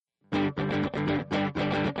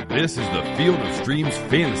This is the Field of Streams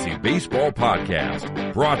Fantasy Baseball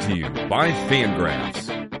Podcast, brought to you by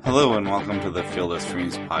Fangraphs. Hello and welcome to the Field of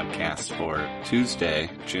Streams Podcast for Tuesday,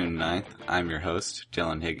 June 9th. I'm your host,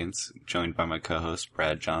 Dylan Higgins, joined by my co-host,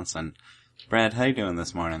 Brad Johnson. Brad, how you doing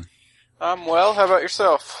this morning? I'm well. How about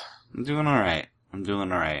yourself? I'm doing alright.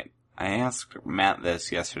 I asked Matt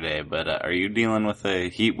this yesterday, but are you dealing with a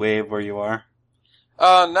heat wave where you are?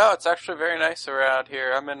 No, it's actually very nice around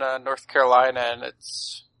here. I'm in North Carolina, and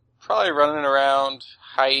it's probably running around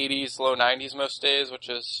high 80s, low 90s most days, which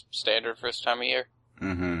is standard for this time of year.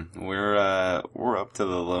 Mm-hmm. We're up to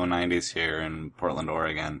the low 90s here in Portland,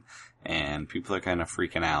 Oregon, and people are kind of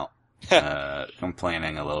freaking out,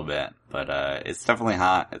 complaining a little bit. But it's definitely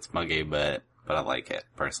hot. It's muggy, but I like it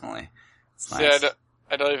personally. It's nice. See,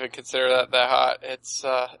 I don't even consider that hot. It's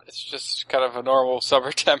just kind of a normal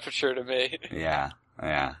summer temperature to me. Yeah.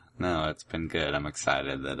 No, it's been good. I'm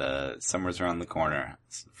excited that summer's around the corner.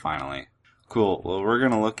 Finally. Cool. Well, we're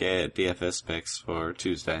gonna look at DFS picks for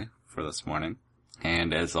Tuesday for this morning.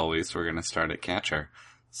 And as always, we're gonna start at catcher.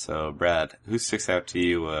 So, Brad, who sticks out to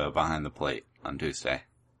you behind the plate on Tuesday?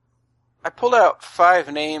 I pulled out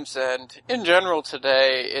 5 names, and in general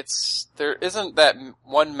today, there isn't that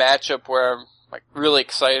one matchup where I'm really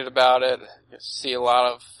excited about it. You see a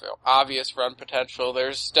lot of obvious run potential.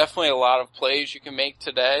 There's definitely a lot of plays you can make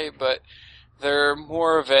today, but they're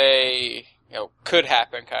more of a could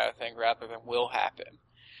happen kind of thing rather than will happen.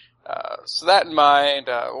 So that in mind,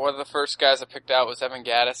 one of the first guys I picked out was Evan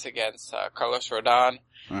Gattis against Carlos Rodon.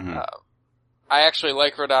 Mm-hmm. I actually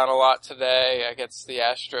like Rodon a lot today against the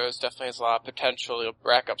Astros. Definitely has a lot of potential. He'll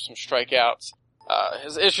rack up some strikeouts.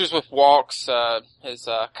 His issues with walks, his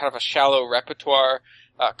kind of a shallow repertoire,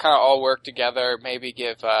 kind of all work together. Maybe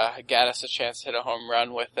give Gattis a chance to hit a home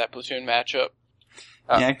run with that platoon matchup.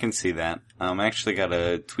 Yeah, I can see that. I actually got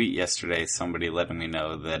a tweet yesterday, somebody letting me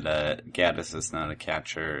know that Gattis is not a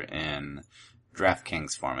catcher in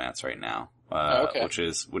DraftKings formats right now, okay. which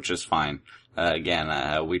is fine.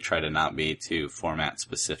 Again, we try to not be too format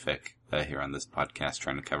specific here on this podcast,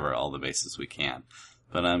 trying to cover all the bases we can.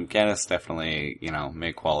 But Gattis definitely,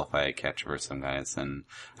 may qualify a catcher for some guys, and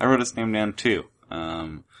I wrote his name down too.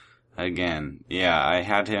 Again, yeah, I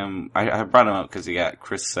had him. I brought him up because he got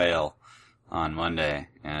Chris Sale on Monday,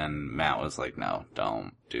 and Matt was like, "No,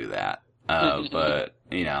 don't do that." But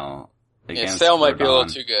against Sale might Rodon, be a little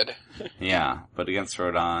too good. Yeah, but against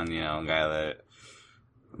Rodon, a guy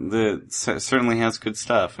that certainly has good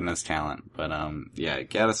stuff in his talent, but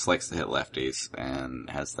Gattis likes to hit lefties and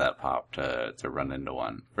has that pop to run into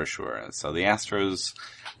one for sure. So the Astros,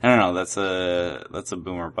 I don't know, that's a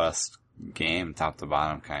boomer bust game, top to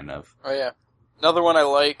bottom kind of. Oh yeah, another one I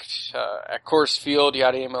liked at Coors Field,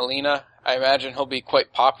 Yadier Molina. I imagine he'll be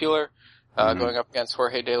quite popular. Going up against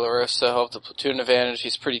Jorge De La Rosa, he'll have the platoon advantage.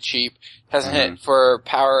 He's pretty cheap. Hasn't hit for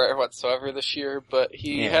power whatsoever this year, but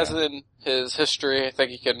he has it in his history. I think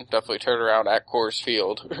he can definitely turn around at Coors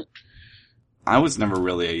Field. I was never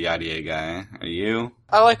really a Yadier guy. Are you?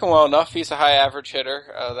 I like him well enough. He's a high average hitter.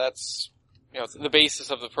 That's the basis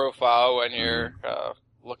of the profile when you're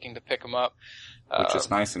looking to pick him up. Which is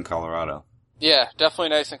nice in Colorado. Yeah, definitely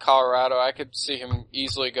nice in Colorado. I could see him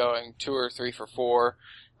easily going 2 or 3 for 4.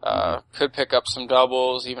 Could pick up some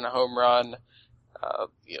doubles, even a home run.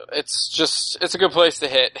 It's a good place to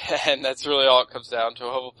hit, and that's really all it comes down to.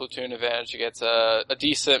 A whole platoon advantage against a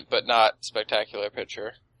decent but not spectacular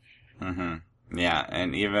pitcher. Mm-hmm. Yeah,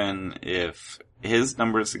 and even if his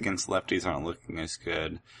numbers against lefties aren't looking as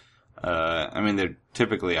good, they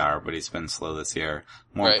typically are, but he's been slow this year.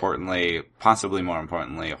 Possibly more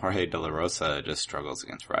importantly, Jorge De La Rosa just struggles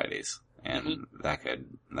against righties. And that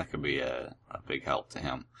could be a big help to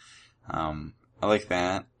him. I like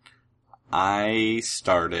that. I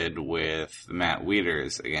started with Matt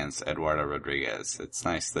Wieters against Eduardo Rodriguez. It's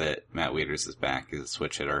nice that Matt Wieters is back. He's a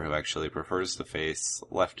switch hitter who actually prefers to face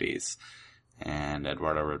lefties. And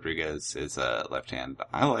Eduardo Rodriguez is a left-hand.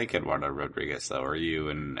 I like Eduardo Rodriguez, though. Are you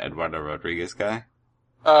an Eduardo Rodriguez guy?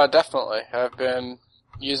 Definitely. I've been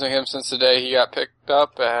using him since the day he got picked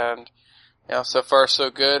up, and so far so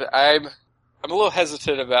good. I'm a little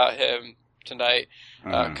hesitant about him tonight,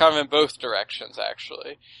 kind of in both directions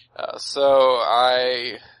actually. So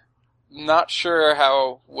I'm not sure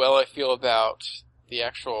how well I feel about the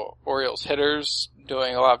actual Orioles hitters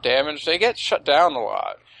doing a lot of damage. They get shut down a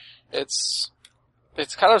lot. It's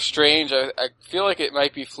kind of strange. I feel like it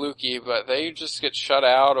might be fluky, but they just get shut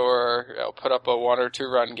out or put up a 1 or 2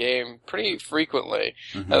 run game pretty frequently.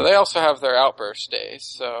 They also have their outburst days,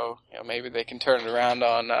 so maybe they can turn it around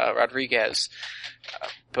on Rodriguez.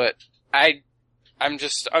 But I I'm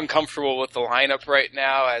just uncomfortable with the lineup right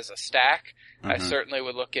now as a stack. Mm-hmm. I certainly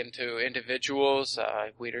would look into individuals.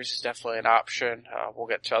 Wieters is definitely an option. We'll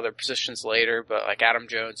get to other positions later, but like Adam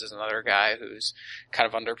Jones is another guy who's kind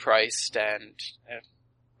of underpriced and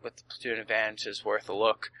with the platoon advantage is worth a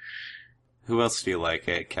look. Who else do you like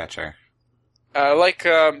at catcher? I like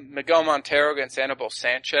Miguel Montero against Anibal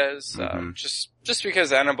Sanchez, just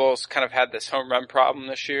because Anibal's kind of had this home run problem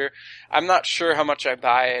this year. I'm not sure how much I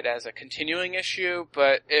buy it as a continuing issue,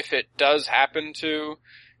 but if it does happen to,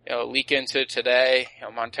 leak into today,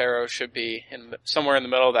 Montero should be somewhere in the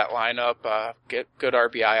middle of that lineup, get good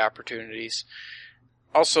RBI opportunities.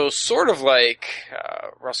 Also, sort of like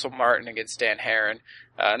Russell Martin against Dan Herron.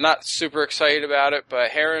 Not super excited about it,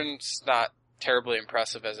 but Herron's not terribly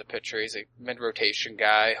impressive as a pitcher. He's a mid-rotation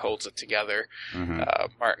guy, holds it together.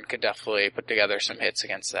 Martin could definitely put together some hits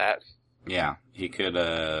against that. Yeah, he could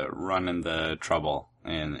run into trouble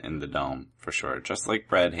in the Dome, for sure. Just like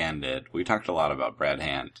Brad Hand did. We talked a lot about Brad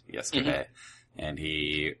Hand yesterday. And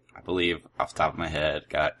he, I believe, off the top of my head,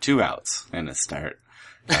 got 2 outs in his start.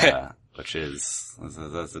 Which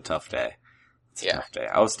that's a tough day. It's a tough day.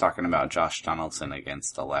 I was talking about Josh Donaldson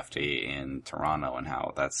against a lefty in Toronto and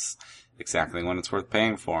how that's exactly when it's worth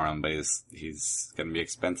paying for him, but he's going to be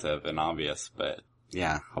expensive and obvious. But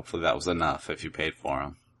yeah, hopefully that was enough if you paid for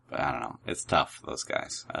him. But I don't know. It's tough, those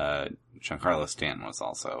guys. Giancarlo Stanton was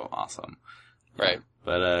also awesome. Right.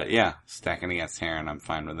 But stacking against Herron, I'm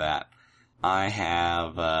fine with that. I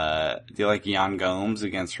have, do you like Yan Gomes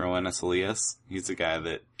against Roenis Elias? He's a guy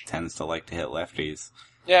that tends to like to hit lefties.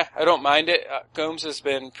 Yeah, I don't mind it. Gomes has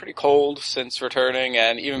been pretty cold since returning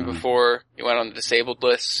and even before he went on the disabled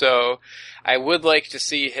list, so I would like to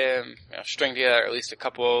see him string together at least a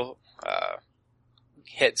couple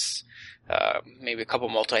hits, maybe a couple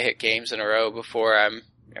multi-hit games in a row before I'm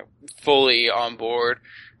fully on board.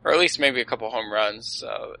 Or at least maybe a couple home runs.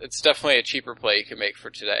 It's definitely a cheaper play you can make for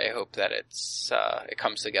today. I hope that it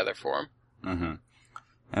comes together for him. Mm-hmm.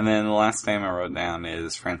 And then the last name I wrote down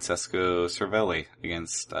is Francesco Cervelli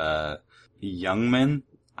against Youngman.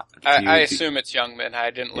 I assume it's Youngman. I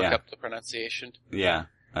didn't look up the pronunciation. Yeah.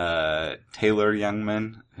 Taylor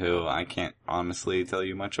Youngman, who I can't honestly tell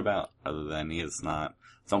you much about, other than he is not.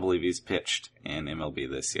 I don't believe he's pitched in MLB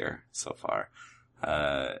this year so far.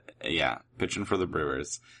 Pitching for the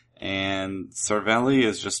Brewers. And Cervelli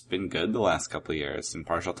has just been good the last couple of years, in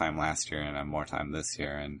partial time last year and more time this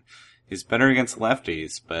year, and he's better against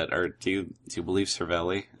lefties, but do you believe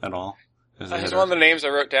Cervelli at all? He's one of the names I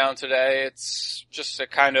wrote down today. It's just a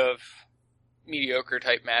kind of mediocre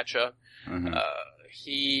type matchup.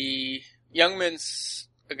 Youngman's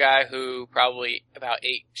a guy who probably about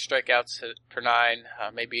 8 strikeouts per 9,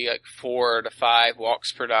 maybe like 4 to 5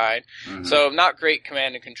 walks per 9. So not great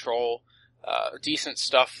command and control. Decent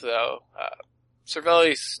stuff though.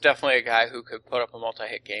 Cervelli's definitely a guy who could put up a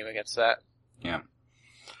multi-hit game against that. Yeah.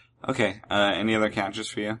 Okay. Any other catchers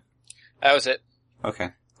for you? That was it.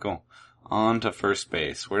 Okay. Cool. On to first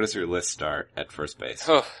base. Where does your list start at first base?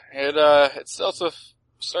 It also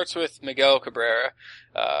starts with Miguel Cabrera.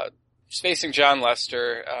 He's facing John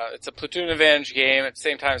Lester. It's a platoon advantage game. At the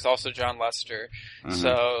same time, it's also John Lester.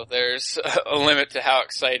 So there's a limit to how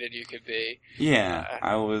excited you could be. Yeah,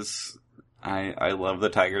 I love the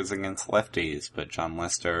Tigers against lefties, but John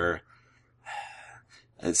Lester.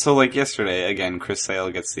 So like yesterday, again, Chris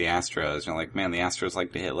Sale gets the Astros. You're like, man, the Astros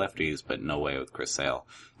like to hit lefties, but no way with Chris Sale.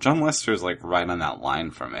 John Lester's like right on that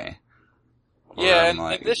line for me. Yeah,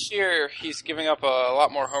 and this year he's giving up a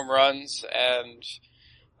lot more home runs and,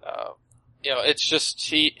 it's just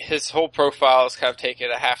his whole profile has kind of taken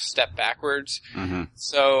a half step backwards.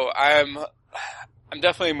 So I'm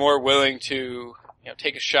definitely more willing to,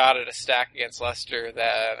 take a shot at a stack against Lester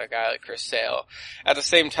than a guy like Chris Sale. At the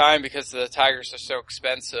same time, because the Tigers are so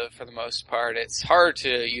expensive for the most part, it's hard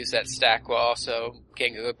to use that stack while also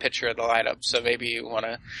getting a good pitcher in the lineup. So maybe you want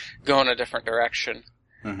to go in a different direction.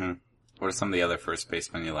 What are some of the other first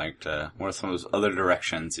basemen you liked? What are some of those other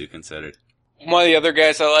directions you considered? One of the other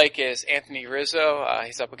guys I like is Anthony Rizzo.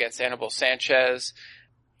 He's up against Anibal Sanchez.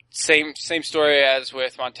 Same story as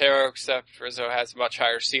with Montero, except Rizzo has a much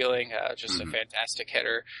higher ceiling. Just a fantastic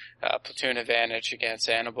hitter. Platoon advantage against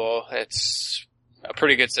Anibal. It's a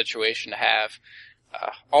pretty good situation to have.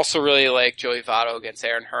 Also really like Joey Votto against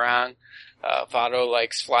Aaron Harang. Votto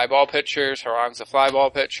likes fly ball pitchers. Harang's a fly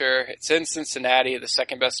ball pitcher. It's in Cincinnati, the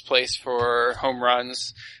second best place for home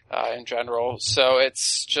runs in general. So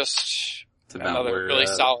it's just another really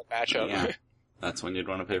solid matchup. Yeah, that's when you'd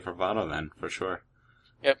want to pay for Votto then, for sure.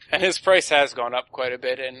 Yep, and his price has gone up quite a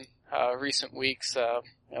bit in recent weeks. The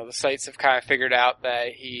sites have kind of figured out that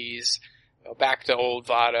he's back to old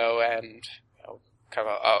Votto and kind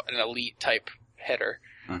of an elite type hitter.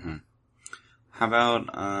 Mm-hmm. How about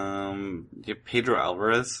Pedro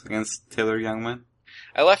Alvarez against Taylor Youngman?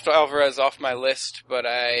 I left Alvarez off my list, but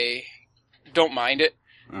I don't mind it.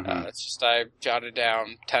 Mm-hmm. It's just I jotted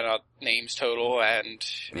down 10 names total, and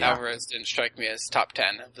Alvarez didn't strike me as top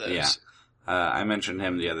 10 of those. Yeah. I mentioned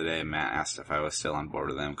him the other day. Matt asked if I was still on board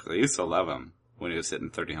with him, because I used to love him when he was hitting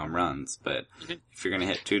 30 home runs, but if you're going to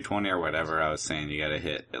hit 220 or whatever, I was saying you got to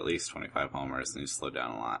hit at least 25 homers, and you slow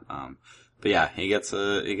down a lot. But yeah, he gets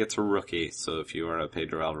a rookie, so if you are a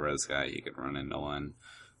Pedro Alvarez guy, you could run into one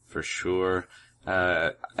for sure.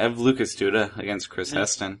 I have Lucas Duda against Chris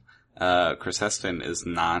Heston. Chris Heston is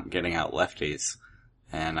not getting out lefties,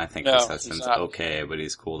 and I think Chris Heston's okay, but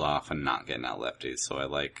he's cooled off and not getting out lefties, so I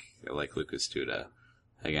like Lucas Duda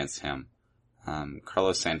against him.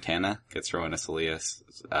 Carlos Santana gets Rowan Elias,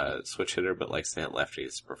 switch hitter, but likes to hit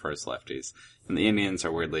lefties, prefers lefties. And the Indians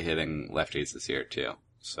are weirdly hitting lefties this year too,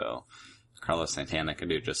 so Carlos Santana can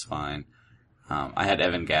do just fine. I had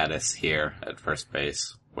Evan Gattis here at first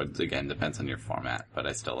base, which again depends on your format, but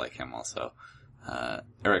I still like him also.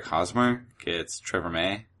 Eric Hosmer gets Trevor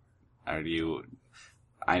May.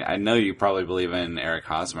 I know you probably believe in Eric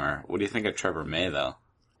Hosmer. What do you think of Trevor May though?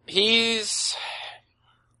 He's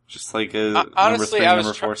just like a honestly,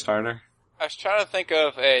 number 4 starter. I was trying to think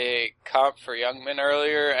of a comp for Youngman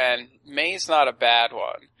earlier, and May's not a bad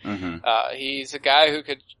one. Mm-hmm. He's a guy who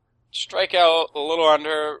could strike out a little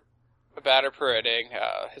under a batter per inning.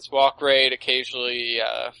 His walk rate occasionally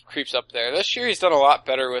creeps up there. This year he's done a lot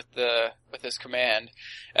better with his command.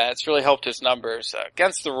 It's really helped his numbers.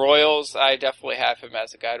 Against the Royals, I definitely have him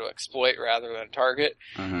as a guy to exploit rather than target.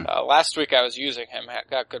 Mm-hmm. Last week I was using him,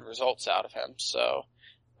 got good results out of him. So,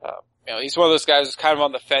 he's one of those guys who's kind of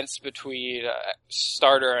on the fence between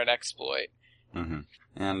starter and exploit. Mm-hmm.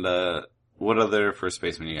 And what other first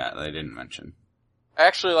baseman you got that I didn't mention? I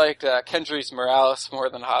actually liked Kendrys Morales more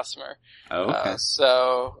than Hosmer. Oh, okay.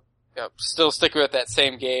 So, still sticking with that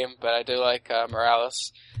same game, but I do like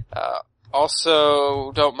Morales.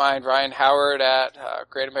 Also, don't mind Ryan Howard at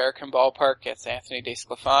Great American Ballpark against Anthony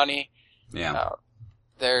DeSclafani. Yeah.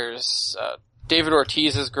 There's David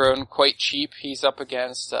Ortiz has grown quite cheap. He's up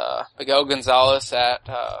against Miguel Gonzalez at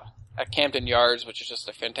Camden Yards, which is just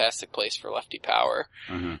a fantastic place for lefty power.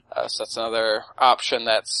 Mm-hmm. So that's another option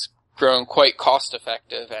that's grown quite cost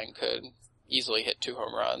effective and could easily hit 2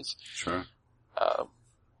 home runs. Sure.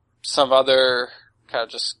 Some other kind of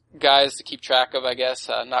just guys to keep track of, I guess,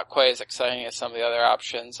 not quite as exciting as some of the other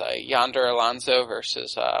options. Yonder Alonso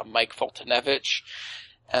versus Mike Foltynewicz.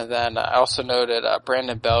 And then I also noted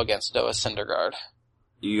Brandon Bell against Noah Syndergaard.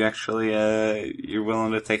 You actually, you're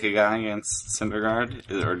willing to take a guy against Syndergaard?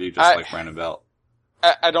 Or do you just like Brandon Bell?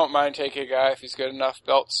 I don't mind taking a guy if he's good enough.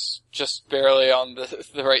 Belt's just barely on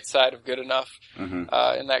the right side of good enough in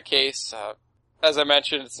that case. As I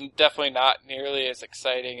mentioned, it's definitely not nearly as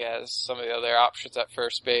exciting as some of the other options at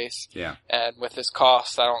first base. Yeah. And with his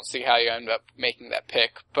cost, I don't see how you end up making that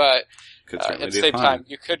pick. But at the same time,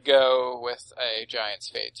 you could go with a Giants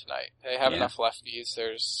fade tonight. They have enough lefties.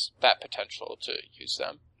 There's that potential to use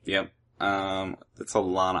them. Yep. That's a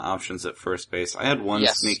lot of options at first base. I had one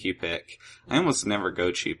sneaky pick. I almost never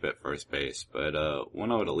go cheap at first base, but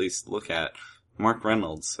one I would at least look at, Mark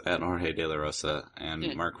Reynolds at Jorge De La Rosa.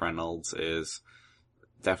 And Mark Reynolds is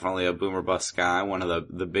definitely a boomer bust guy, one of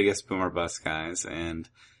the biggest boomer bust guys, and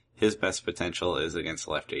his best potential is against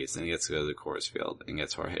lefties, and he gets to go to Coors Field and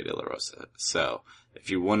gets Jorge De La Rosa. So,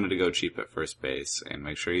 if you wanted to go cheap at first base and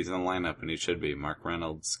make sure he's in the lineup, and he should be, Mark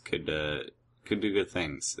Reynolds could do good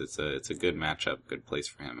things. It's a good matchup, good place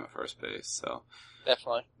for him at first base. So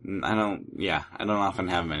definitely. I don't often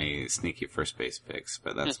have many sneaky first base picks,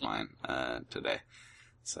 but that's mine today.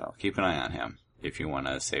 So keep an eye on him if you want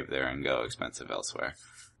to save there and go expensive elsewhere.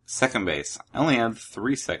 Second base. I only had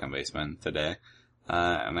 3 second basemen today,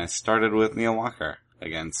 and I started with Neil Walker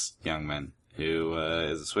against Youngman, who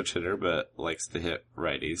is a switch hitter but likes to hit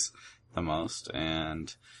righties the most.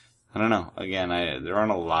 And I don't know. Again, there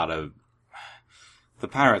aren't a lot of. The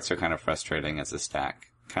Pirates are kind of frustrating as a stack,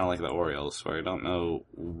 kind of like the Orioles, where I don't know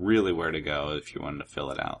really where to go if you wanted to fill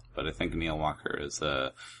it out. But I think Neil Walker is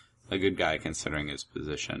a good guy considering his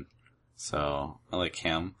position. So I like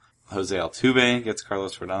him. Jose Altuve gets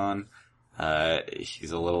Carlos Rodon.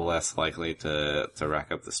 He's a little less likely to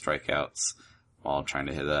rack up the strikeouts while trying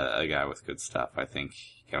to hit a guy with good stuff. I think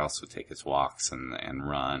he can also take his walks and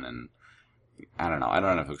run, and I don't know. I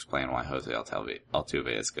don't know to explain why Jose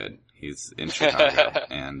Altuve is good. He's in Chicago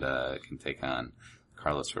and can take on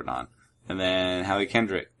Carlos Rodon. And then Howie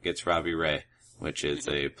Kendrick gets Robbie Ray, which is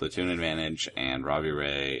a platoon advantage, and Robbie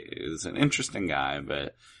Ray is an interesting guy,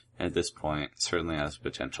 but at this point, certainly has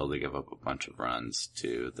potential to give up a bunch of runs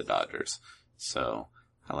to the Dodgers. So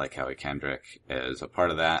I like Howie Kendrick as a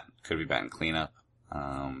part of that. Could be batting cleanup,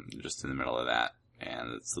 just in the middle of that.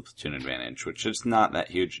 And it's the platoon advantage, which is not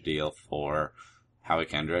that huge a deal for Howie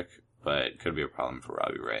Kendrick, but could be a problem for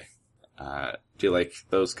Robbie Ray. Do you like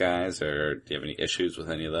those guys, or do you have any issues with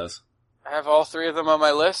any of those? I have all three of them on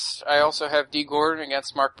my list. I also have D. Gordon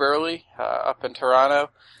against Mark Buehrle, up in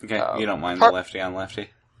Toronto. Okay, you don't mind the lefty on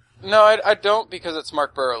lefty? No, I don't, because it's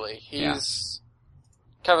Mark Buehrle. He's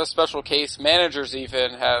kind of a special case. Managers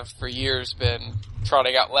even have for years been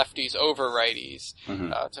trotting out lefties over righties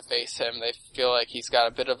to face him. They feel like he's got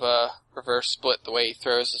a bit of a reverse split. The way he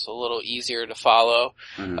throws is a little easier to follow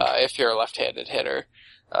if you're a left-handed hitter.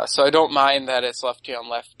 So I don't mind that it's lefty on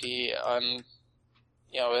lefty.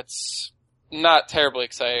 It's not terribly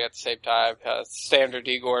exciting at the same time. Standard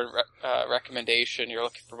D. Gordon recommendation. You're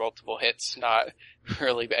looking for multiple hits, not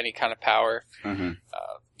really any kind of power.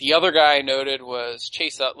 The other guy I noted was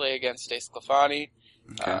Chase Utley against DeSclafani.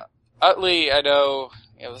 Okay. Utley, I know,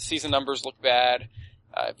 the season numbers look bad.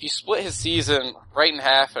 If you split his season right in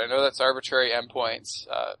half, and I know that's arbitrary endpoints,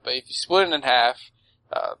 but if you split it in half,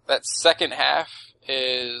 that second half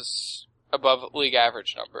is above league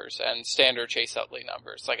average numbers and standard Chase Utley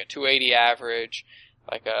numbers, like a 280 average,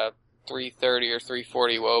 like a 330 or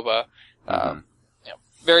 340 WOBA.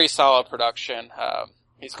 Very solid production.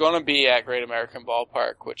 He's going to be at Great American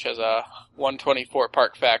Ballpark, which has a 124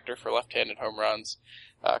 park factor for left-handed home runs.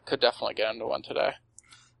 Could definitely get into one today.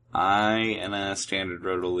 I, in a standard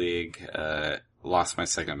roto league, lost my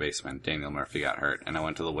second baseman. Daniel Murphy got hurt, and I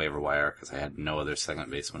went to the waiver wire because I had no other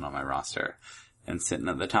second baseman on my roster. And sitting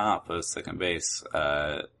at the top of second base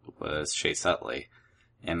was Chase Utley.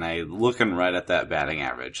 And I, looking right at that batting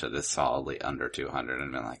average that is solidly under 200,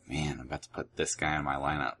 and been like, man, I'm about to put this guy in my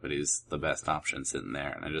lineup, but he's the best option sitting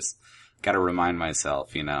there. And I just got to remind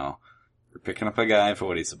myself, you're picking up a guy for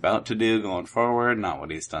what he's about to do going forward, not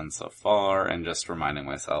what he's done so far, and just reminding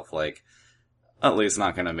myself, like, Utley's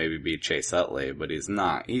not going to maybe beat Chase Utley, but he's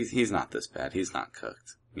not this bad. He's not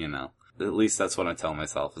cooked, At least that's what I tell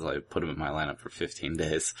myself as I put him in my lineup for 15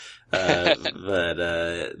 days.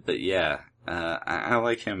 But yeah, I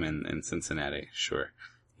like him in Cincinnati, sure.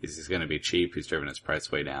 He's going to be cheap. He's driven his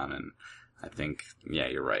price way down, and I think, yeah,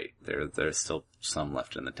 you're right. There's still some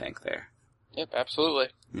left in the tank there. Yep, absolutely.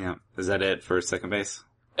 Yeah. Is that it for second base?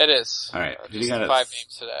 It is. All right. Who do you got 5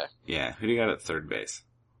 names today. Yeah. Who do you got at third base?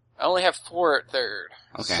 I only have 4 at third.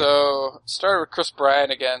 Okay. So, started with Chris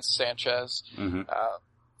Bryant against Sanchez.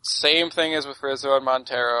 Same thing as with Rizzo and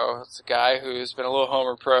Montero. It's a guy who's been a little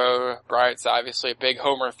homer pro. Bryant's obviously a big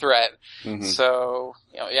homer threat. So,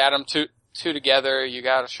 you add them two together, you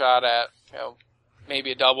got a shot at,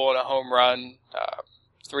 maybe a double and a home run,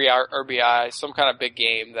 3 RBI, some kind of big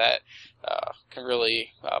game that can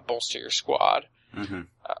really bolster your squad.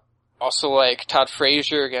 Also like Todd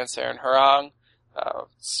Frazier against Aaron Harang.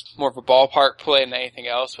 It's more of a ballpark play than anything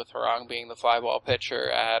else, with Harang being the fly ball pitcher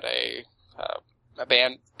at a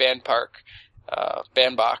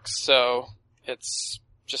bandbox. So it's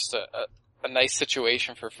just a nice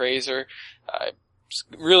situation for Frazier.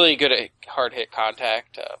 Really good at hard hit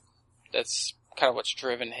contact. That's kind of what's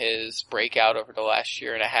driven his breakout over the last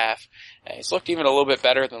year and a half. And he's looked even a little bit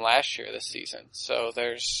better than last year this season. So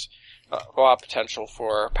there's a lot of potential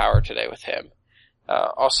for power today with him.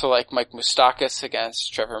 Also like Mike Moustakas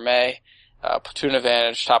against Trevor May. Platoon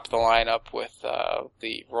advantage, top of the lineup with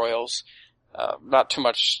the Royals. Not too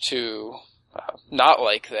much to not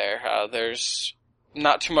like there. There's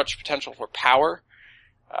not too much potential for power.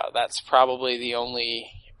 That's probably the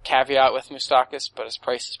only caveat with Moustakas, but his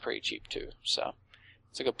price is pretty cheap too, so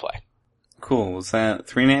it's a good play. Cool. Was that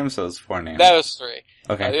 3 names or was it 4 names? That was 3.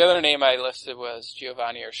 Okay. The other name I listed was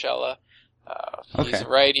Giovanni Urshela. He's a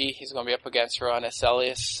righty. He's going to be up against Roanis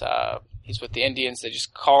Elias. He's with the Indians. They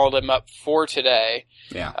just called him up for today.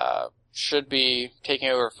 Yeah. Should be taking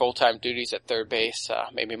over full-time duties at third base.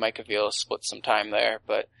 Maybe Mike Avila split some time there,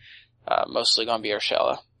 but mostly going to be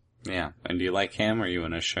Urshela. Yeah. And do you like him? Are you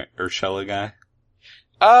an Urshela guy?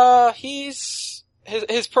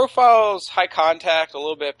 His profile is high contact, a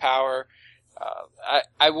little bit of power.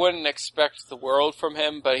 I wouldn't expect the world from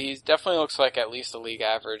him, but he definitely looks like at least a league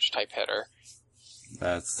average type hitter.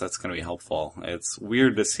 That's going to be helpful. It's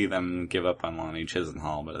weird to see them give up on Lonnie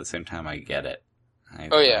Chisenhall, but at the same time, I get it.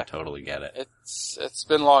 I totally get it. It's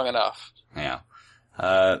been long enough. Yeah.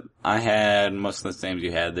 I had most of the names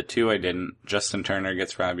you had. The 2 I didn't. Justin Turner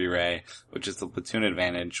gets Robbie Ray, which is the platoon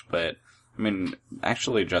advantage, but I mean,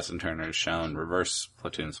 actually Justin Turner has shown reverse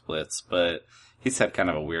platoon splits, but he's had kind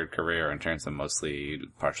of a weird career in terms of mostly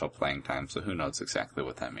partial playing time, so who knows exactly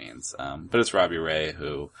what that means. But it's Robbie Ray,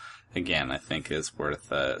 who, again, I think is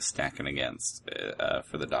worth stacking against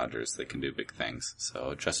for the Dodgers. They can do big things.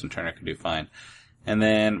 So Justin Turner can do fine. And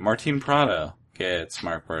then Martin Prado gets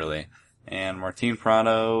Mark Buehrle. And Martin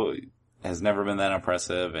Prado has never been that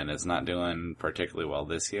impressive and is not doing particularly well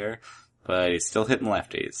this year. But he's still hitting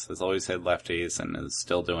lefties. Has always hit lefties and is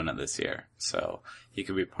still doing it this year. So he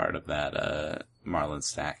could be part of that Marlins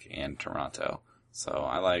stack in Toronto. So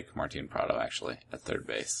I like Martin Prado actually at third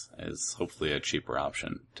base. Is hopefully a cheaper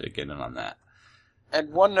option to get in on that.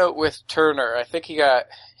 And one note with Turner, I think he got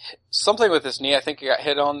something with his knee. I think he got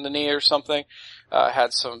hit on the knee or something.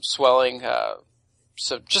 Had some swelling.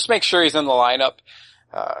 So just make sure he's in the lineup.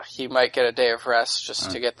 He might get a day of rest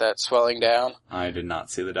just to get that swelling down. I did not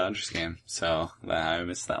see the Dodgers game, so I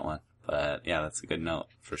missed that one. But yeah, that's a good note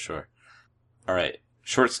for sure. All right,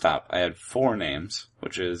 shortstop. I had 4 names,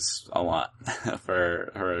 which is a lot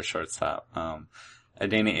for a shortstop.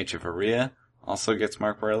 Adeina Echeverria also gets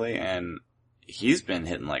Mark Buehrle, and he's been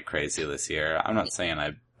hitting like crazy this year. I'm not saying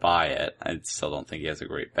I buy it. I still don't think he has a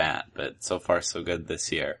great bat, but so far so good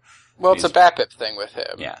this year. Well, it's a BABIP thing with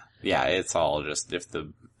him. Yeah, it's all just if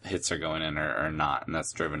the hits are going in or not, and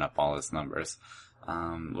that's driven up all his numbers,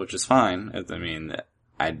 which is fine. I mean,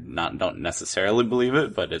 I don't necessarily believe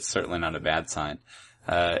it, but it's certainly not a bad sign.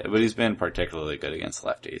 But he's been particularly good against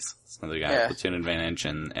lefties. He's another guy with platoon advantage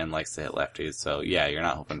and likes to hit lefties. So yeah, you're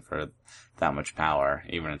not hoping for that much power,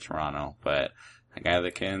 even in Toronto, but a guy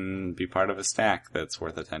that can be part of a stack that's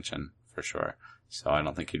worth attention for sure. So I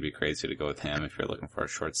don't think you'd be crazy to go with him if you're looking for a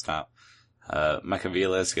shortstop. Mike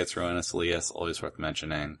Aviles gets Roenis Elias, always worth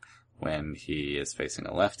mentioning. When he is facing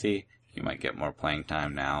a lefty, he might get more playing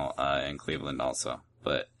time now in Cleveland also.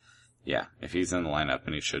 But yeah, if he's in the lineup,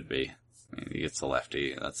 and he should be, he gets a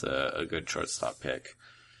lefty, that's a good shortstop pick.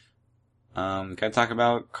 Gotta talk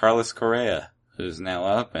about Carlos Correa, who's now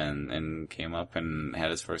up and came up and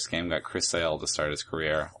had his first game, got Chris Sale to start his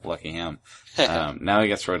career. Lucky him. Now he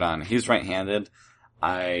gets Rodon. He's right-handed.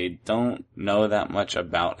 I don't know that much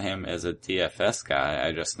about him as a DFS guy.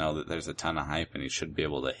 I just know that there's a ton of hype and he should be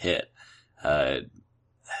able to hit.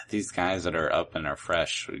 These guys that are up and are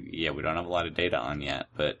fresh, yeah, we don't have a lot of data on yet,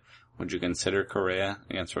 but would you consider Correa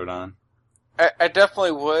against Rodon? I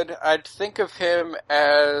definitely would. I'd think of him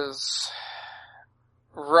as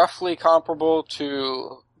roughly comparable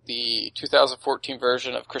to the 2014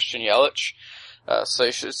 version of Christian Yelich. So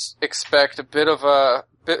you should expect a bit of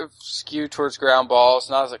skew towards ground balls,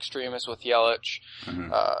 not as extreme as with Yelich.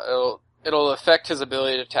 Mm-hmm. It'll affect his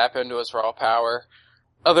ability to tap into his raw power.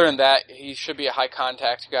 Other than that, he should be a high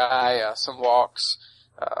contact guy, some walks.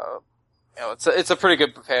 It's a pretty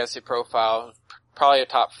good fantasy profile. Probably a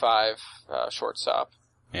top 5 shortstop.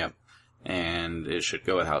 Yep. And it should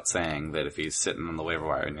go without saying that if he's sitting on the waiver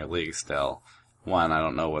wire in your league still, 1, I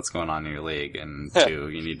don't know what's going on in your league, and 2,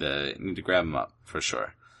 you need to grab him up for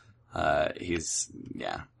sure. And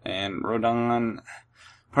Rodon,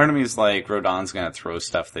 part of me is like, Rodon's gonna throw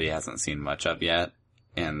stuff that he hasn't seen much of yet,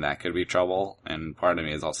 and that could be trouble, and part of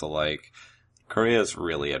me is also like, Correa's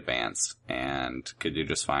really advanced, and could do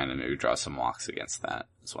just fine and maybe draw some walks against that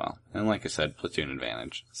as well. And like I said, platoon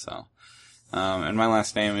advantage, so. And my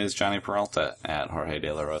last name is Johnny Peralta at Jorge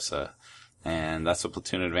De La Rosa. And that's a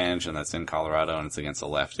platoon advantage, and that's in Colorado, and it's against a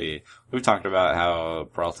lefty. We've talked about how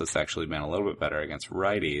Peralta's actually been a little bit better against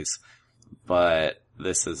righties, but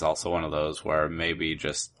this is also one of those where maybe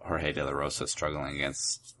just Jorge De La Rosa struggling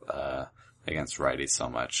against righties so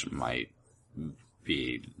much might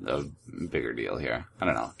be a bigger deal here. I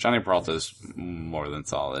don't know. Johnny Peralta's more than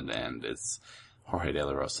solid, and it's Jorge De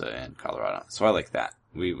La Rosa in Colorado. So I like that.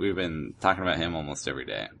 We've been talking about him almost every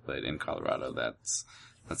day, but in Colorado, that's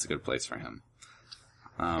a good place for him.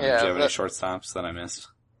 Do you have any shortstops that I missed?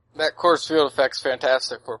 That Coors Field effect's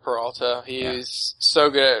fantastic for Peralta. He's so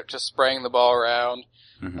good at just spraying the ball around,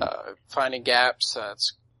 finding gaps.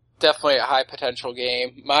 It's definitely a high potential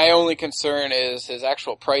game. My only concern is his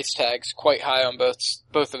actual price tag's quite high on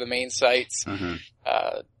both of the main sites.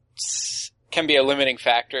 Can be a limiting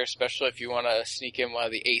factor, especially if you want to sneak in one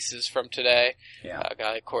of the aces from today. Yeah. A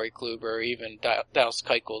guy like Corey Kluber, even Dallas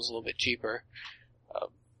Keuchel's a little bit cheaper.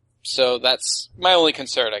 So that's my only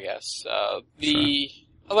concern, I guess. The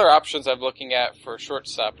other options I'm looking at for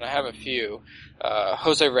shortstop, and I have a few,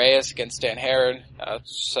 Jose Reyes against Dan Heron.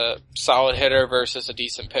 It's a solid hitter versus a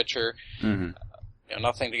decent pitcher.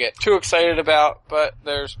 Nothing to get too excited about, but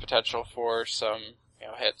there's potential for some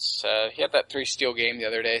hits. He had that 3-steal game the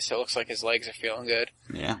other day, so it looks like his legs are feeling good.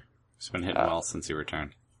 Yeah. He's been hitting well since he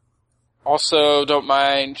returned. Also, don't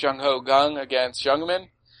mind Jung-Ho Kang against Jungmin.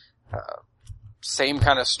 Same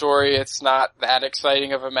kind of story. It's not that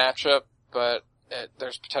exciting of a matchup, but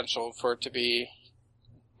there's potential for it to be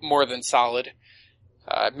more than solid.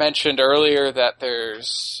 I mentioned earlier that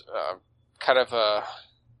there's kind of I'll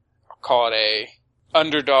call it a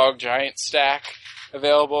underdog giant stack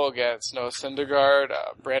available against Noah Syndergaard.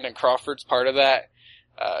 Brandon Crawford's part of that.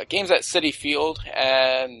 Game's at Citi Field,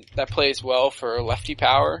 and that plays well for lefty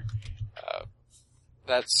power.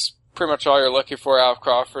 That's pretty much all you're looking for out of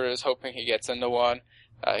Crawford, is hoping he gets into one.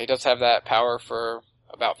 He does have that power for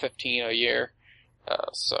about 15 a year.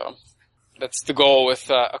 So that's the goal with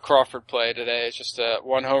a Crawford play today. It's just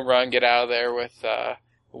one home run, get out of there with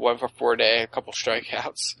 1 for 4 day, a couple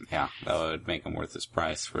strikeouts. Yeah, that would make him worth his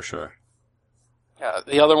price for sure.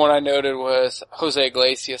 The other one I noted was Jose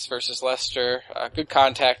Iglesias versus Lester. Good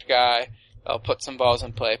contact guy. They'll put some balls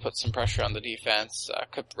in play, put some pressure on the defense.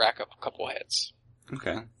 Could rack up a couple hits.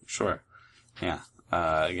 Okay, sure. Yeah.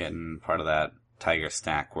 Again, part of that Tiger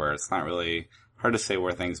stack where it's not really hard to say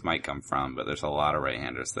where things might come from, but there's a lot of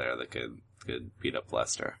right-handers there that could beat up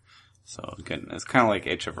Lester. So again, it's kind of like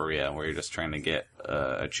Echeverria, where you're just trying to get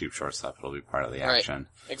a cheap shortstop. It'll be part of the action.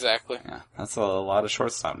 Right. Exactly. Yeah, that's a lot of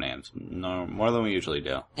shortstop names. No, more than we usually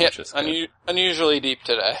do. Yep, unusually deep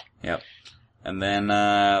today. Yep. And then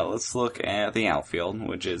let's look at the outfield,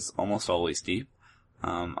 which is almost always deep.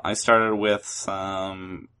 I started with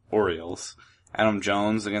some Orioles. Adam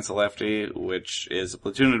Jones against a lefty, which is a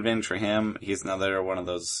platoon advantage for him. He's another one of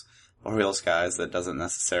those Orioles guys that doesn't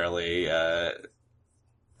necessarily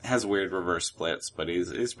has weird reverse splits, but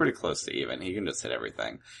he's pretty close to even. He can just hit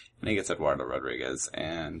everything. And he gets Eduardo Rodriguez,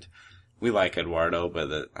 and we like Eduardo,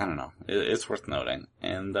 but I don't know. It's worth noting.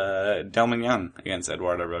 And Delmon Young against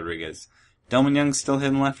Eduardo Rodriguez. Delmon Young's still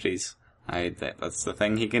hitting lefties. That's the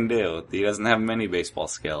thing he can do. He doesn't have many baseball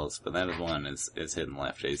skills, but that is one is hitting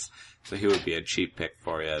lefties. So he would be a cheap pick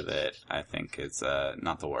for you that I think is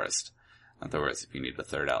not the worst. Not the worst if you need a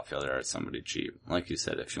third outfielder or somebody cheap. Like you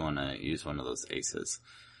said, if you want to use one of those aces.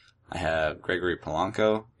 I have Gregory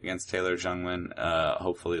Polanco against Taylor Jungmann,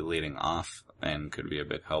 hopefully leading off, and could be a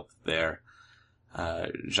big help there.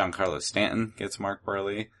 Giancarlo Stanton gets Mark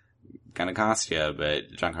Buehrle. Kind of cost you,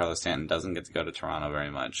 but Giancarlo Stanton doesn't get to go to Toronto very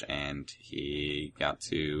much, and he got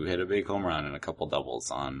to hit a big home run and a couple doubles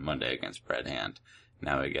on Monday against Brad Hand.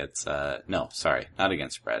 Now he gets, not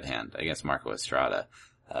against Brad Hand, against Marco Estrada.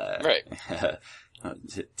 Right.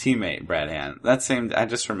 Teammate Brad Hand. I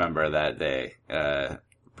just remember that day,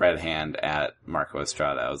 Brad Hand at Marco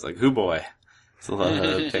Estrada. I was like, hoo boy. It's a lot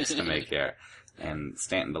of picks to make here. And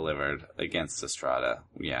Stanton delivered against Estrada.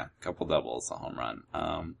 Yeah, a couple doubles, a home run.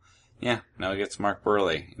 Now he gets Mark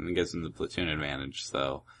Buehrle, and it gives him the platoon advantage,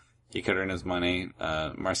 so he could earn his money.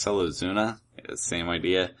 Marcell Ozuna, same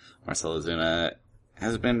idea. Marcell Ozuna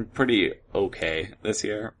has been pretty okay this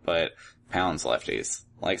year, but pounds lefties,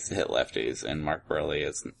 likes to hit lefties, and Mark Buehrle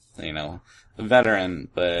is, a veteran,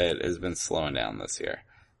 but has been slowing down this year.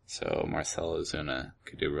 So Marcell Ozuna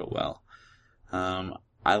could do real well.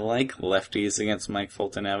 I like lefties against Mike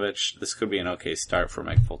Foltynewicz. This could be an okay start for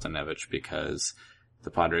Mike Foltynewicz because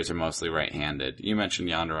the Padres are mostly right-handed. You mentioned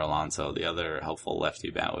Yonder Alonso. The other helpful lefty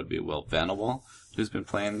bat would be Will Venable, who's been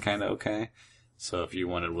playing kind of okay. So if you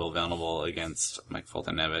wanted Will Venable against Mike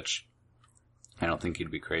Foltynewicz, I don't think he'd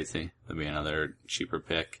be crazy. That'd be another cheaper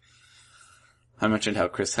pick. I mentioned how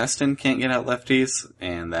Chris Heston can't get out lefties,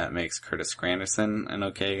 and that makes Curtis Granderson an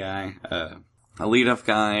okay guy. A leadoff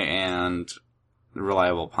guy and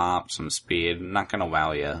reliable pop, some speed. Not gonna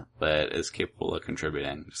wow you, but is capable of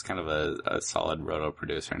contributing. Just kind of a solid roto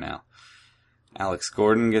producer now. Alex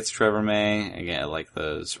Gordon gets Trevor May. Again, I like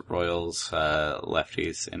those Royals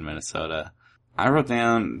lefties in Minnesota. I wrote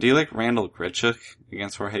down, do you like Randall Grichuk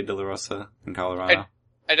against Jorge De La Rosa in Colorado?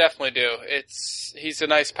 I definitely do. He's a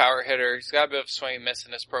nice power hitter. He's got a bit of swing and miss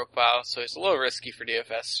in his profile, so he's a little risky for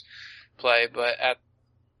DFS play, but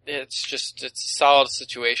it's a solid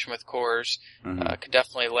situation with Coors. Could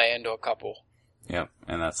definitely lay into a couple. Yep,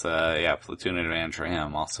 and that's platoon advantage for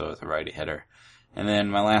him, also as a righty hitter. And then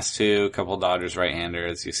my last two, couple Dodgers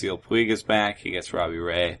right-handers. Yasiel Puig is back. He gets Robbie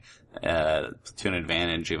Ray. Platoon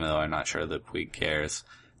advantage, even though I'm not sure that Puig cares.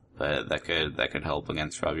 But that could help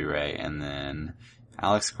against Robbie Ray. And then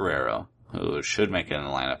Alex Guerrero, who should make it in the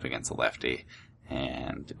lineup against a lefty.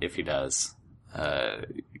 And if he does,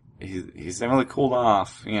 he's definitely cooled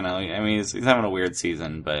off. He's having a weird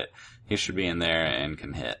season, but he should be in there and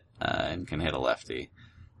can hit a lefty.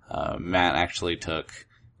 Matt actually took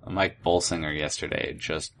Mike Bolsinger yesterday,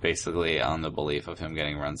 just basically on the belief of him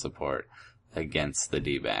getting run support against the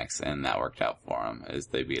D-backs, and that worked out for him as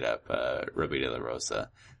they beat up Robbie De La Rosa.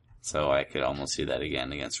 So I could almost see that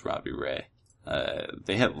again against Robbie Ray.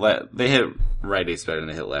 They hit righties better than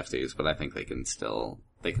they hit lefties, but I think they can still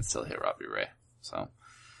hit Robbie Ray. So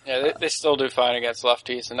yeah, they still do fine against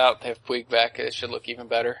lefties, and now that they have Puig back, it should look even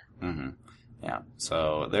better. Mm-hmm. Yeah.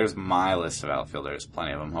 So there's my list of outfielders,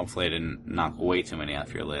 plenty of them. Hopefully, I didn't knock way too many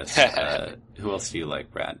off your list. Who else do you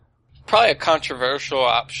like, Brad? Probably a controversial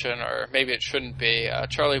option, or maybe it shouldn't be.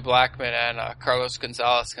 Charlie Blackmon and Carlos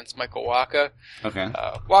Gonzalez against Michael Wacha. Okay.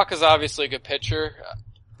 Wacha's obviously a good pitcher.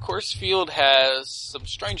 Coors Field has some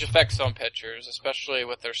strange effects on pitchers, especially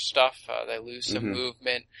with their stuff. They lose some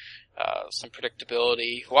movement, some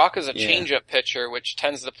predictability. Wacha's a change-up pitcher, which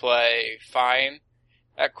tends to play fine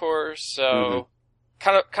at Coors, so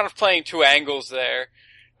kind of playing two angles there.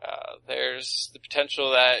 There's the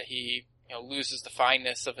potential that he loses the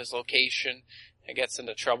fineness of his location and gets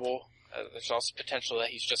into trouble. There's also potential that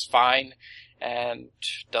he's just fine and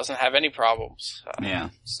doesn't have any problems.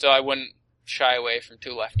 Still, I wouldn't shy away from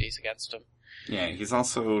two lefties against him. Yeah, he's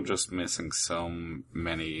also just missing so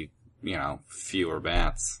many, fewer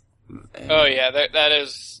bats. Oh yeah, that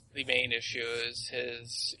is the main issue, is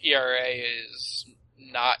his ERA is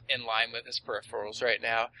not in line with his peripherals right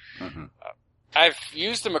now. I've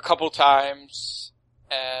used him a couple times,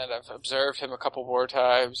 and I've observed him a couple more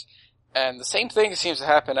times, and the same thing seems to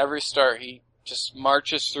happen every start. He just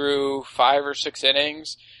marches through 5 or 6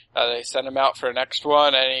 innings. They send him out for the next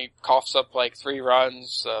one, and he coughs up like 3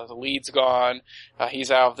 runs. The lead's gone.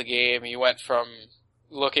 He's out of the game. He went from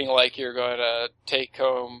looking like you're going to take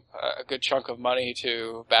home a good chunk of money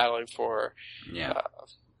to battling for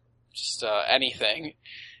just anything.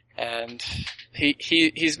 And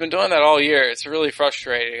he's been doing that all year. It's really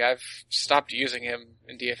frustrating. I've stopped using him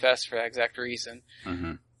in DFS for that exact reason.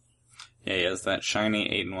 Yeah, he has that shiny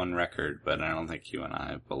 8-1 record, but I don't think you and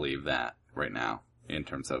I believe that right now in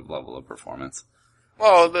terms of level of performance.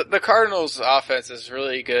 Well, the Cardinals' offense is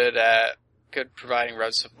really good at providing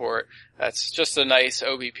run support. That's just a nice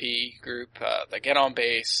OBP group. They get on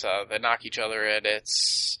base, they knock each other in.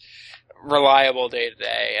 It's reliable day to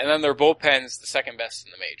day. And then their bullpen's the second best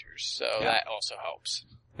in the majors, so that also helps.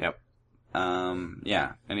 Yep.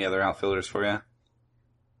 Any other outfielders for you?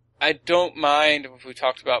 I don't mind, what we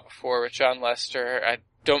talked about before with John Lester. I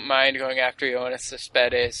don't mind going after Yoenis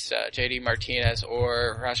Cespedes, JD Martinez,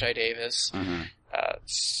 or Rajai Davis.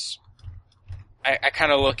 I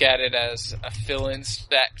kind of look at it as a fill-in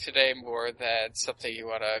stack today more than something you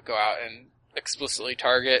want to go out and explicitly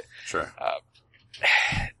target. Sure.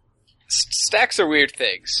 Stacks are weird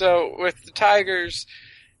things. So with the Tigers,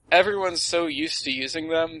 everyone's so used to using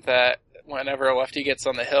them that whenever a lefty gets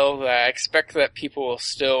on the hill, I expect that people will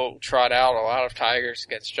still trot out a lot of Tigers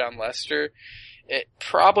against John Lester. It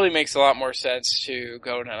probably makes a lot more sense to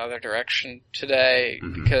go in another direction today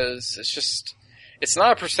because it's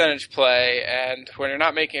not a percentage play, and when you're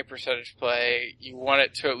not making a percentage play, you want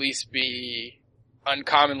it to at least be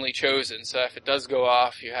uncommonly chosen, so if it does go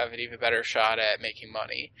off, you have an even better shot at making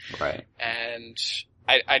money. Right. And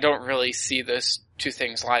I don't really see those two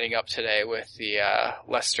things lining up today with the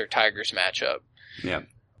Leicester-Tigers matchup. Yep.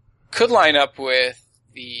 Could line up with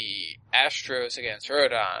the Astros against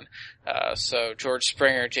Rodon. So George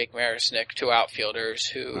Springer, Jake Marisnick, two outfielders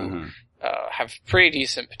who have pretty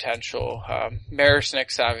decent potential.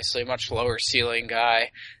 Marisnick's obviously a much lower ceiling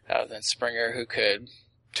guy than Springer, who could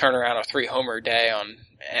turn around a 3-homer day on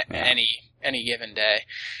any given day.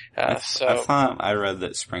 I thought I read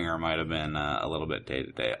that Springer might have been a little bit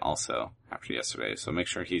day-to-day also after yesterday, so make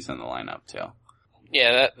sure he's in the lineup too.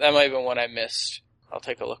 Yeah, that might have been one I missed. I'll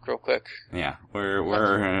take a look real quick. Yeah, we're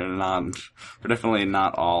definitely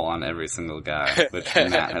not all on every single guy, which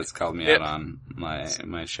Matt has called me out on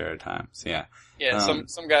my share of times. So yeah. Yeah,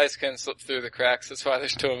 some guys can slip through the cracks. That's why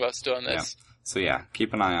there's 2 of us doing this. Yeah. So yeah,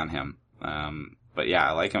 keep an eye on him. But yeah,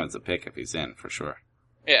 I like him as a pick if he's in, for sure.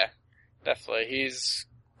 Yeah, definitely. He's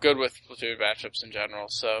good with platoon matchups in general,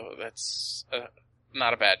 so that's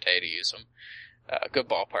not a bad day to use him. Good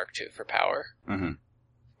ballpark, too, for power.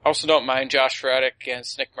 Also don't mind Josh Reddick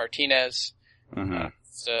against Nick Martinez.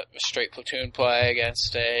 It's a straight platoon play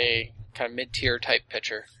against a kind of mid-tier type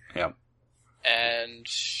pitcher. Yep. And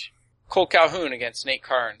Cole Calhoun against Nate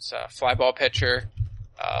Carnes, fly ball pitcher.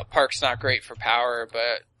 Park's not great for power,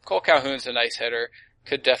 but Cole Calhoun's a nice hitter.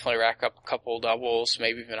 Could definitely rack up a couple doubles,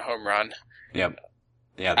 maybe even a home run. Yep.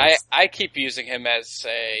 Yeah. I keep using him as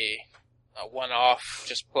a one-off,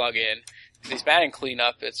 just plug in. He's batting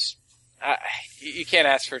cleanup. You can't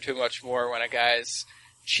ask for too much more when a guy's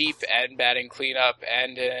cheap and batting cleanup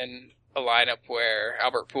and in a lineup where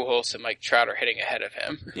Albert Pujols and Mike Trout are hitting ahead of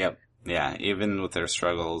him. Yep. Yeah. Even with their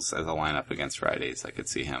struggles as a lineup against righties, I could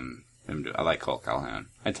see him I like Cole Calhoun.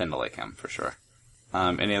 I tend to like him for sure.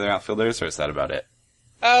 Any other outfielders, or is that about it?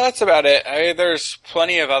 That's about it. I mean, there's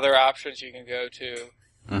plenty of other options you can go to.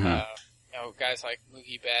 Mm-hmm. Guys like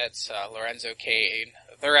Mookie Betts, Lorenzo Cain,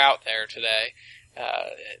 they're out there today.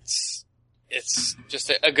 It's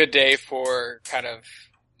just a good day for kind of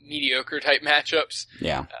mediocre type matchups.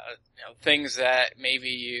 Yeah. Things that maybe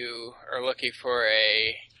you are looking for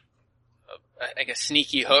a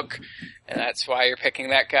sneaky hook, and that's why you're picking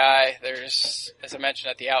that guy. There's, as I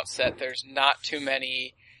mentioned at the outset, there's not too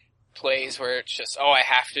many plays where it's just, I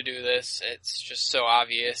have to do this. It's just so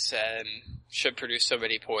obvious and should produce so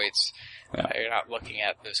many points. Yeah. You're not looking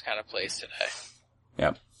at those kind of plays today.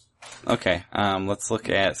 Yep. Okay, let's look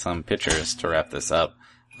at some pitchers to wrap this up.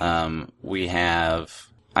 I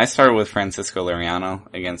started with Francisco Liriano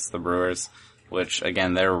against the Brewers, which,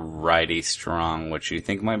 again, they're righty strong, which you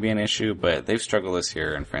think might be an issue, but they've struggled this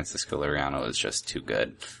year, and Francisco Liriano is just too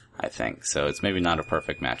good, I think. So it's maybe not a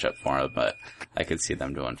perfect matchup for him, but I could see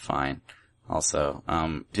them doing fine. Also,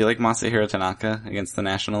 do you like Masahiro Tanaka against the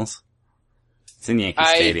Nationals? It's in Yankee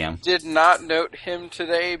Stadium. I did not note him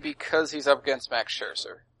today because he's up against Max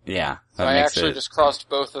Scherzer. Yeah. So I actually just crossed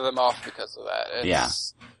both of them off because of that.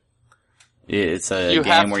 It's a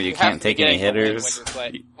game where you can't take any hitters.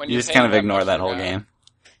 You just kind of ignore that whole game.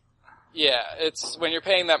 Yeah, it's when you're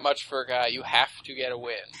paying that much for a guy, you have to get a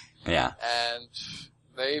win. Yeah. And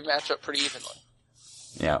they match up pretty evenly.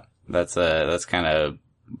 Yeah. That's kind of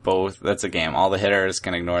both. That's a game. All the hitters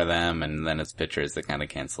can ignore them, and then it's pitchers that kind of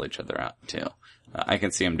cancel each other out, too. I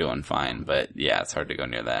can see him doing fine, but yeah, it's hard to go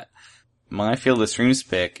near that. My Field of Streams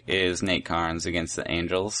pick is Nate Carnes against the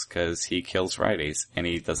Angels, because he kills righties, and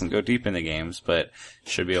he doesn't go deep in the games, but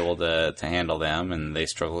should be able to handle them, and they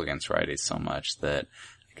struggle against righties so much that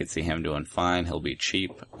I could see him doing fine. He'll be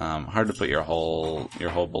cheap. Hard to put your whole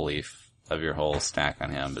belief of your whole stack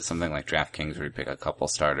on him, but something like DraftKings where you pick a couple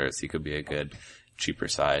starters, he could be a good, cheaper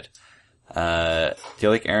side. Do you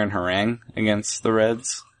like Aaron Harang against the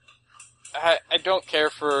Reds? I don't care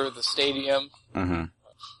for the stadium. Mm-hmm.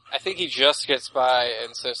 I think he just gets by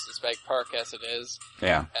in Citizens Bank Park as it is.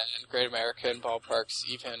 Yeah. And Great American Ballpark's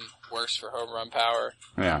even worse for home run power.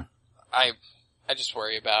 Yeah. I just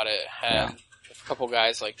worry about it. And with a couple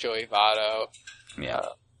guys like Joey Votto. Yeah.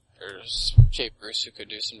 There's Jay Bruce who could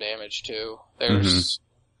do some damage too. There's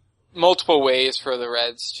multiple ways for the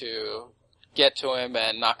Reds to get to him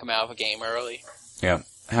and knock him out of a game early. Yeah.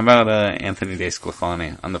 How about Anthony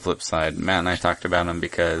DeSclafani on the flip side? Matt and I talked about him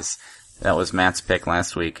because that was Matt's pick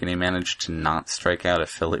last week, and he managed to not strike out a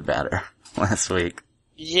Philly batter last week.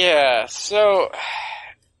 Yeah, so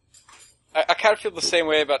I kind of feel the same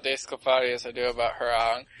way about DeSclafani as I do about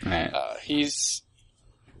Harang. Right. He's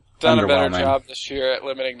done a better job this year at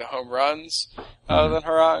limiting the home runs than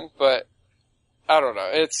Harang, but I don't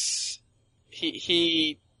know.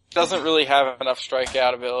 He doesn't really have enough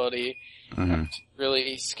strikeout ability to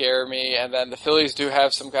really scare me. And then the Phillies do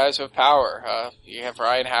have some guys with power. You have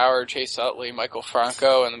Ryan Howard, Chase Utley, Michael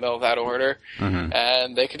Franco in the middle of that order,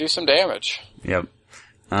 and they could do some damage. Yep.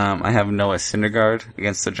 I have Noah Syndergaard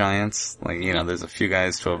against the Giants. There's a few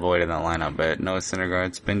guys to avoid in that lineup, but Noah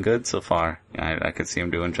Syndergaard's been good so far. I could see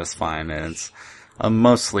him doing just fine, and it's a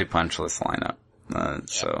mostly punchless lineup.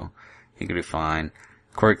 So he could do fine.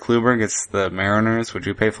 Corey Kluber gets the Mariners. Would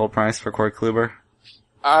you pay full price for Corey Kluber?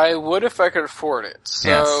 I would if I could afford it.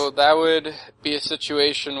 So that would be a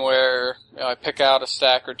situation where I pick out a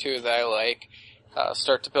stack or two that I like,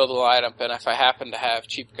 start to build a lineup, and if I happen to have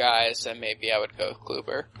cheap guys, then maybe I would go with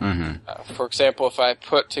Kluber. For example, if I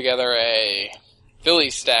put together a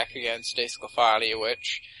Phillies stack against DeSclafani,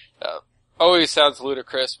 which always sounds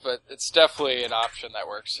ludicrous, but it's definitely an option that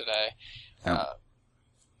works today.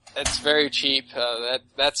 It's very cheap.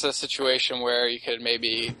 That's a situation where you could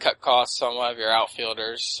maybe cut costs on one of your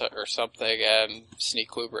outfielders or something and sneak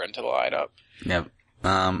Kluber into the lineup. Yep.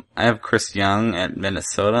 I have Chris Young at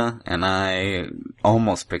Minnesota, and I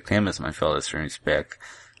almost picked him as my Field of Streams pick.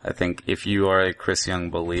 I think if you are a Chris Young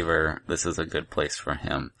believer, this is a good place for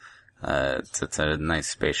him. It's a nice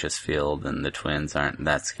spacious field, and the Twins aren't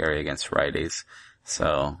that scary against righties.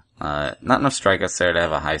 So, not enough strikeouts there to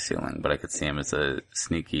have a high ceiling, but I could see him as a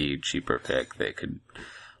sneaky, cheaper pick that could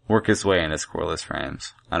work his way into scoreless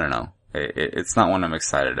frames. I don't know. It's not one I'm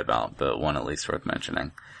excited about, but one at least worth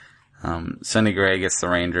mentioning. Sonny Gray gets the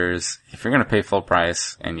Rangers. If you're gonna pay full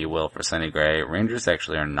price, and you will for Sonny Gray, Rangers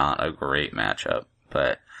actually are not a great matchup,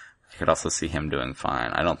 but I could also see him doing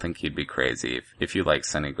fine. I don't think you'd be crazy. If you like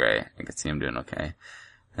Sonny Gray, I could see him doing okay.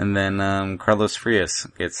 And then, Carlos Frias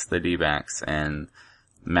gets the D-backs, and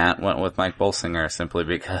Matt went with Mike Bolsinger simply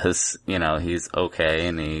because, he's okay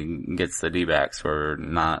and he gets the D-backs who are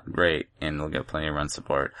not great and he'll get plenty of run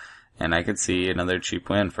support. And I could see another cheap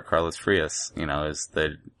win for Carlos Frias,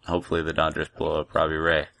 hopefully the Dodgers blow up Robbie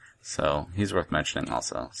Ray. So he's worth mentioning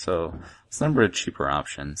also. So it's a number of cheaper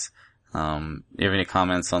options. You have any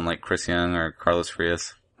comments on like Chris Young or Carlos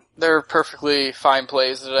Frias? They're perfectly fine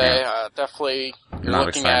plays today. Yeah. Definitely you're not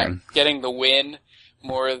looking exciting. at getting the win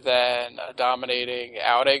more than a dominating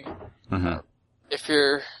outing. Mm-hmm. If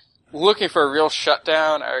you're looking for a real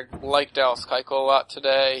shutdown, I like Dallas Keuchel a lot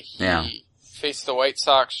today. He faced the White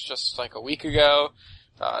Sox just like a week ago.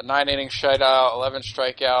 9-inning shutout, 11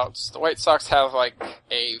 strikeouts. The White Sox have like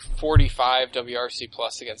a 45 WRC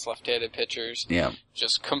plus against left-handed pitchers. Yeah.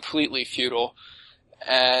 Just completely futile.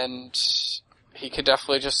 And he could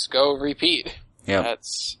definitely just go repeat. Yeah.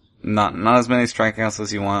 That's not as many strikeouts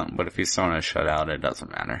as you want, but if he's throwing a shutout, it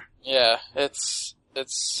doesn't matter. Yeah, it's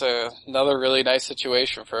another really nice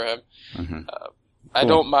situation for him. Mm-hmm. I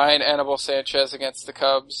don't mind Anibal Sanchez against the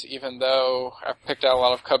Cubs, even though I've picked out a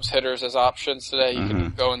lot of Cubs hitters as options today. You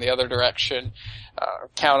can go in the other direction.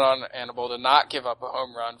 Count on Anibal to not give up a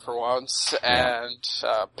home run for once and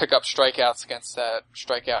pick up strikeouts against that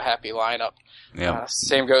strikeout-happy lineup. Yep.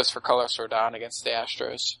 Same goes for Carlos Rodon against the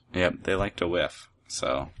Astros. Yep, they like to whiff,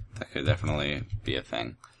 so that could definitely be a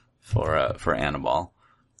thing for Anibal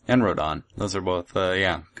and Rodon. Those are both,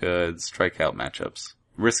 good strikeout matchups.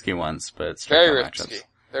 Risky ones, but strikeout very matchups. risky.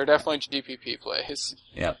 They're definitely GPP plays.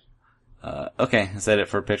 Yep. Okay, is that it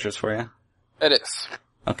for pitchers for you? It is.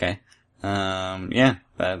 Okay.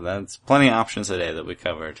 That's plenty of options today that we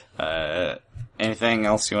covered. Anything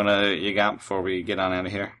else you got before we get on out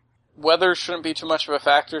of here? Weather shouldn't be too much of a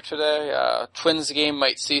factor today. Twins game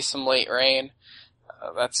might see some late rain.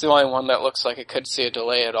 That's the only one that looks like it could see a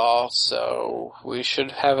delay at all, so we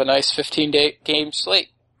should have a nice 15-day game slate.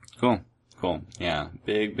 Cool. Yeah,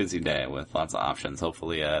 big busy day with lots of options.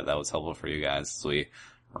 Hopefully that was helpful for you guys as we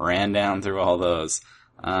ran down through all those.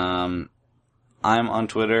 I'm on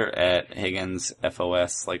Twitter at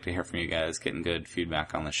HigginsFOS. Like to hear from you guys, getting good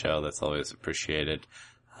feedback on the show. That's always appreciated.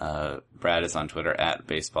 Brad is on Twitter at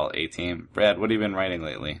BaseballAteam. Brad, what have you been writing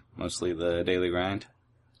lately? Mostly the daily grind?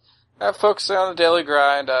 Focusing on the daily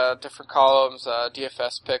grind, different columns,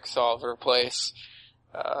 DFS picks all over the place.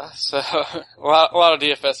 So a lot of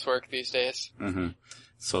DFS work these days. Mm-hmm.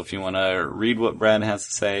 So if you want to read what Brad has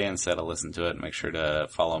to say instead of listen to it, make sure to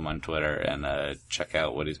follow him on Twitter and check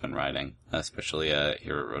out what he's been writing, especially here at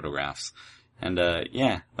Rotographs. And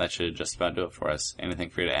that should just about do it for us. Anything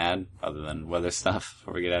for you to add other than weather stuff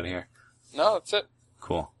before we get out of here? No, that's it.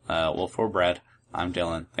 Cool. Well, for Brad, I'm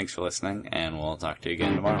Dylan. Thanks for listening, and we'll talk to you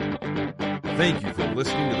again tomorrow. Thank you for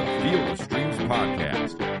listening to the Field of Streams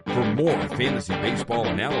podcast. For more fantasy baseball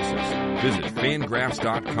analysis, visit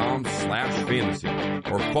fangraphs.com/fantasy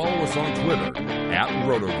or follow us on Twitter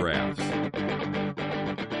 @Rotographs.